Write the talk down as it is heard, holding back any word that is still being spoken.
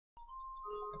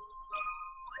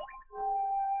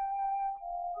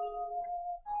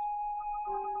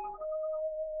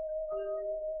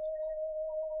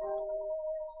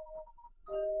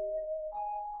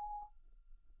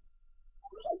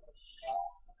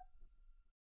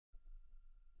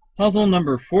Puzzle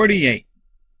number 48.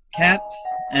 Cats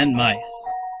and mice.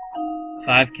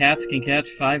 5 cats can catch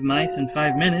 5 mice in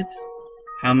 5 minutes.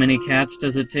 How many cats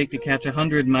does it take to catch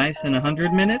 100 mice in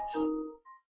 100 minutes?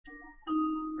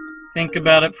 Think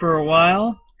about it for a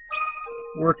while.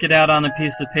 Work it out on a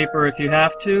piece of paper if you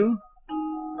have to.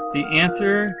 The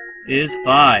answer is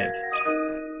 5.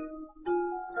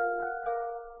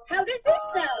 How does this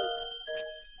sound?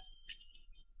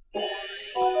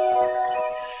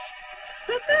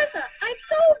 Professor, I've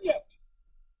solved it!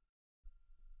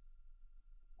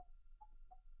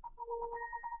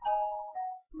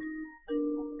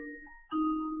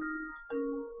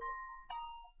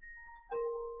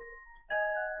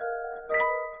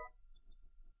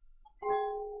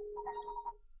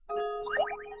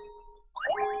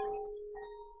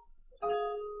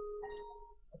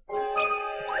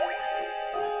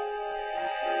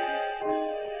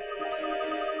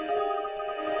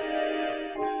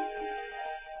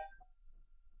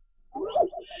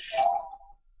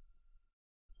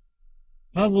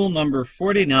 Puzzle number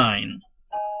 49.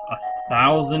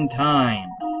 1,000 times.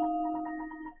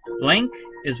 Blank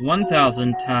is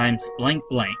 1,000 times blank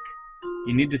blank.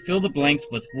 You need to fill the blanks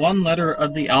with one letter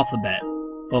of the alphabet.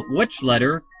 But which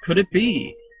letter could it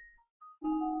be?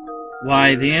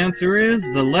 Why, the answer is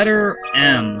the letter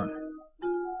M.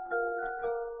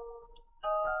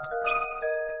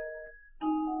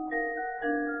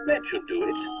 That should do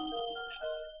it.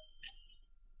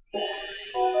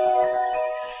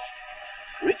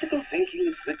 Critical thinking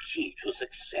is the key to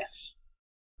success.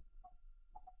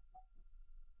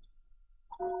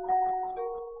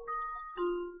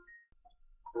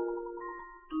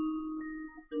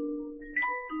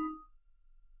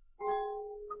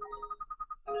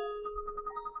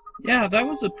 Yeah, that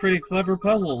was a pretty clever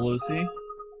puzzle, Lucy.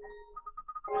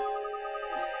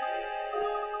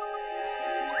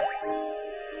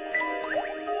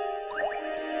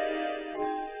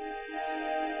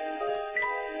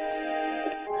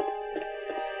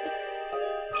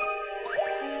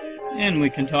 And we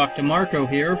can talk to Marco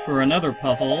here for another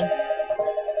puzzle.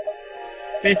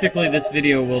 Basically, this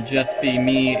video will just be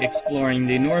me exploring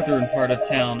the northern part of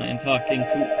town and talking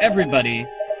to everybody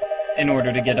in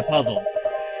order to get a puzzle.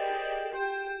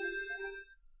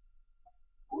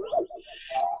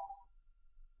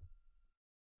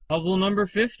 Puzzle number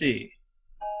 50.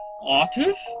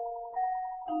 Atif?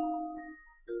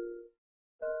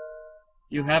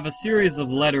 You have a series of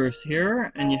letters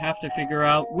here, and you have to figure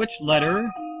out which letter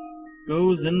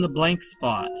goes in the blank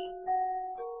spot.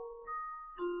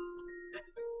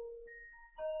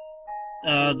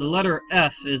 The letter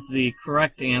F is the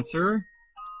correct answer.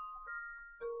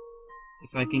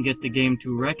 If I can get the game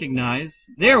to recognize.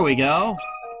 There we go!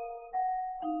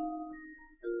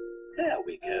 There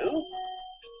we go.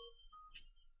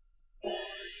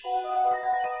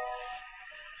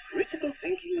 Critical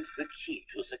thinking is the key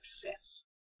to success.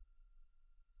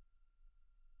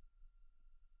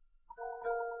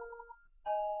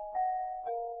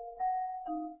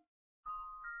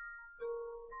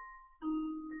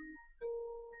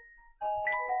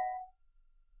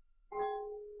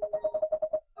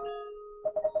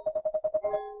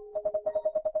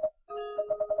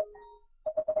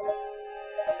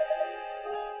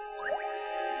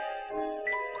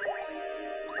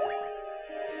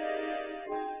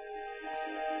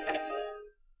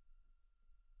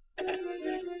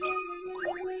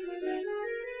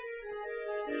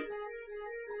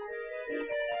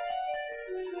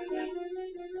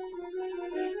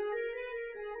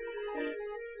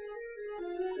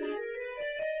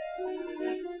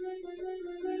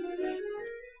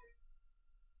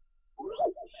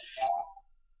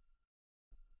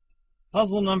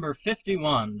 Puzzle number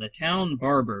 51, the town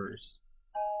Barbers.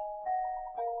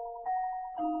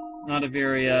 Not a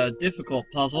very difficult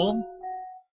puzzle.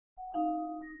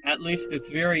 At least it's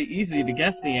very easy to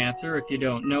guess the answer if you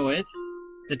don't know it.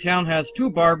 The town has 2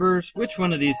 barbers. Which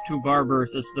one of these 2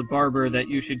 barbers is the barber that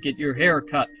you should get your hair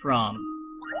cut from?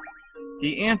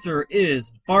 The answer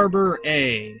is Barber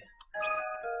A.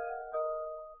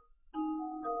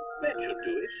 That should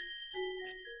do it.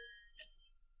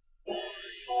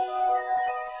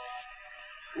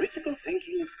 Critical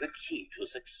thinking is the key to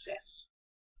success.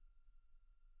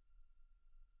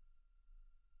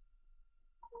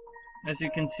 As you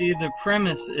can see, the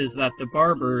premise is that the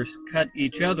barbers cut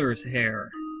each other's hair.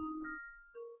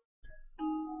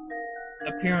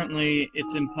 Apparently,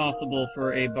 it's impossible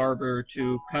for a barber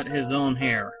to cut his own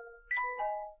hair.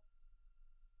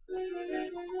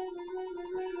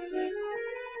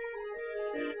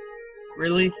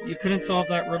 Really? You couldn't solve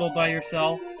that riddle by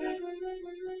yourself?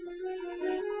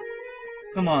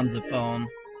 Come on, Zappone.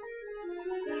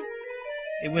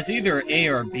 It was either A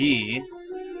or B.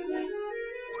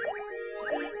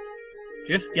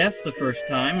 Just guess the first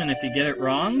time, and if you get it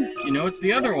wrong, you know it's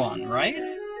the other one, right?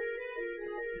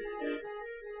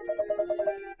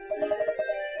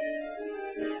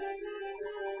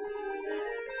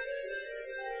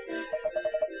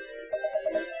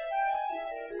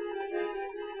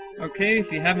 Okay,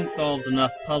 if you haven't solved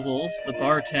enough puzzles, the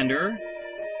bartender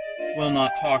will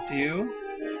not talk to you.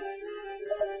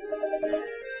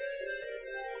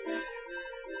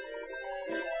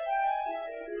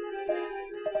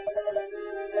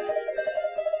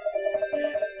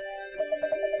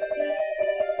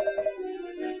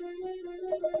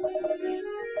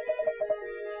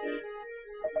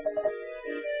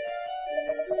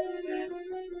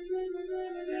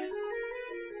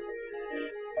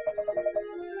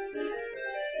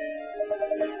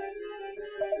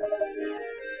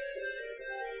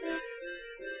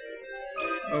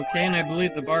 Okay, and I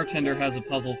believe the bartender has a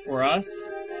puzzle for us.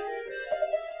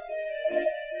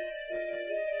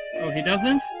 Oh, he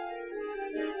doesn't?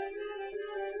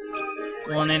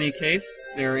 Well, in any case,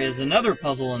 there is another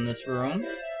puzzle in this room.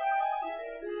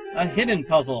 A hidden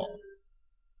puzzle.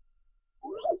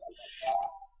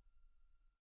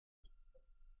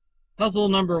 Puzzle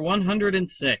number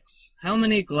 106. How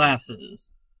many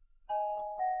glasses?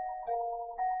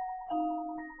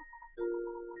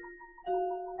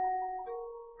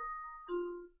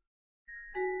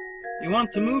 You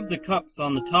want to move the cups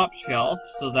on the top shelf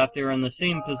so that they're in the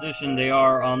same position they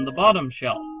are on the bottom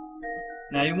shelf.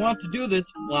 Now you want to do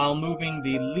this while moving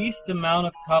the least amount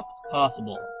of cups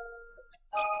possible.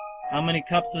 How many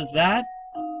cups is that?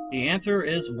 The answer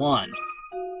is 1.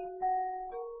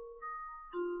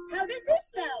 How does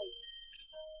this sound?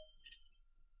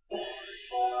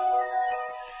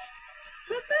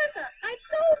 Professor, I've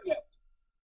solved it!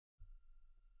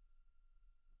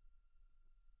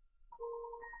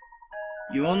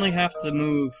 You only have to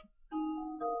move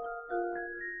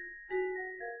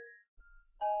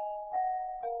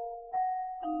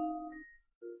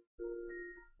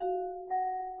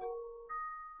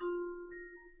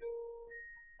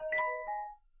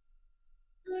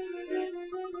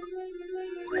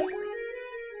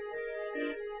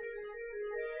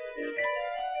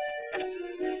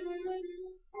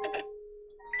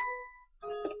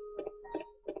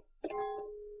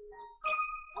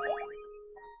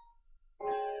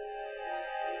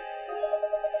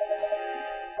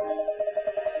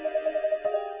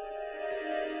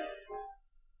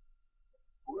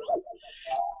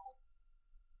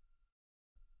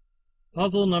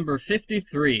puzzle number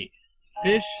 53,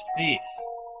 Fish Thief.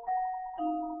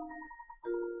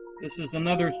 This is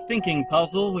another thinking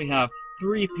puzzle. We have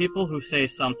 3 people who say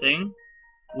something.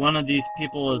 One of these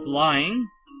people is lying.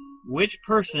 Which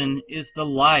person is the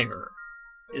liar?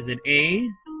 Is it A,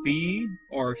 B,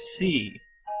 or C?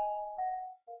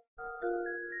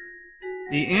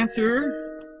 The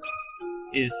answer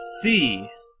is C.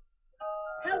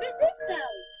 How does this sound?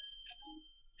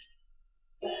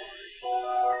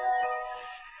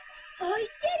 I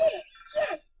did it!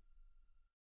 Yes!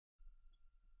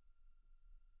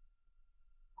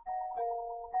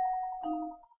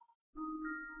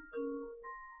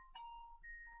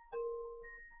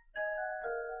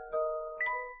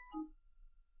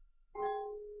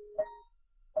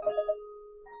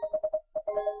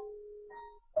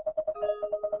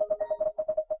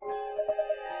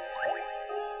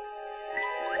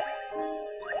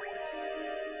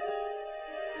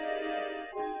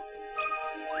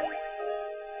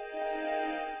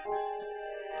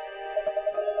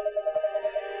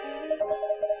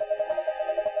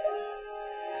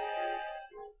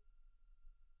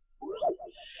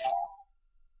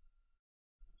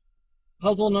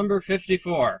 Puzzle number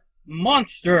 54.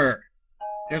 Monster!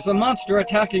 There's a monster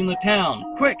attacking the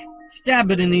town. Quick! Stab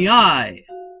it in the eye!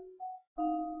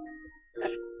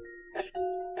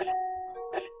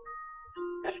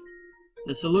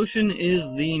 The solution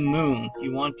is the moon.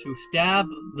 You want to stab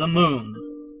the moon.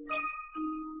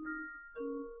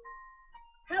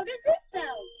 How does this sound?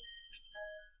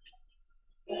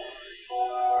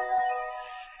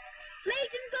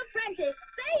 Layton's apprentice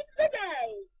saves the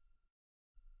day!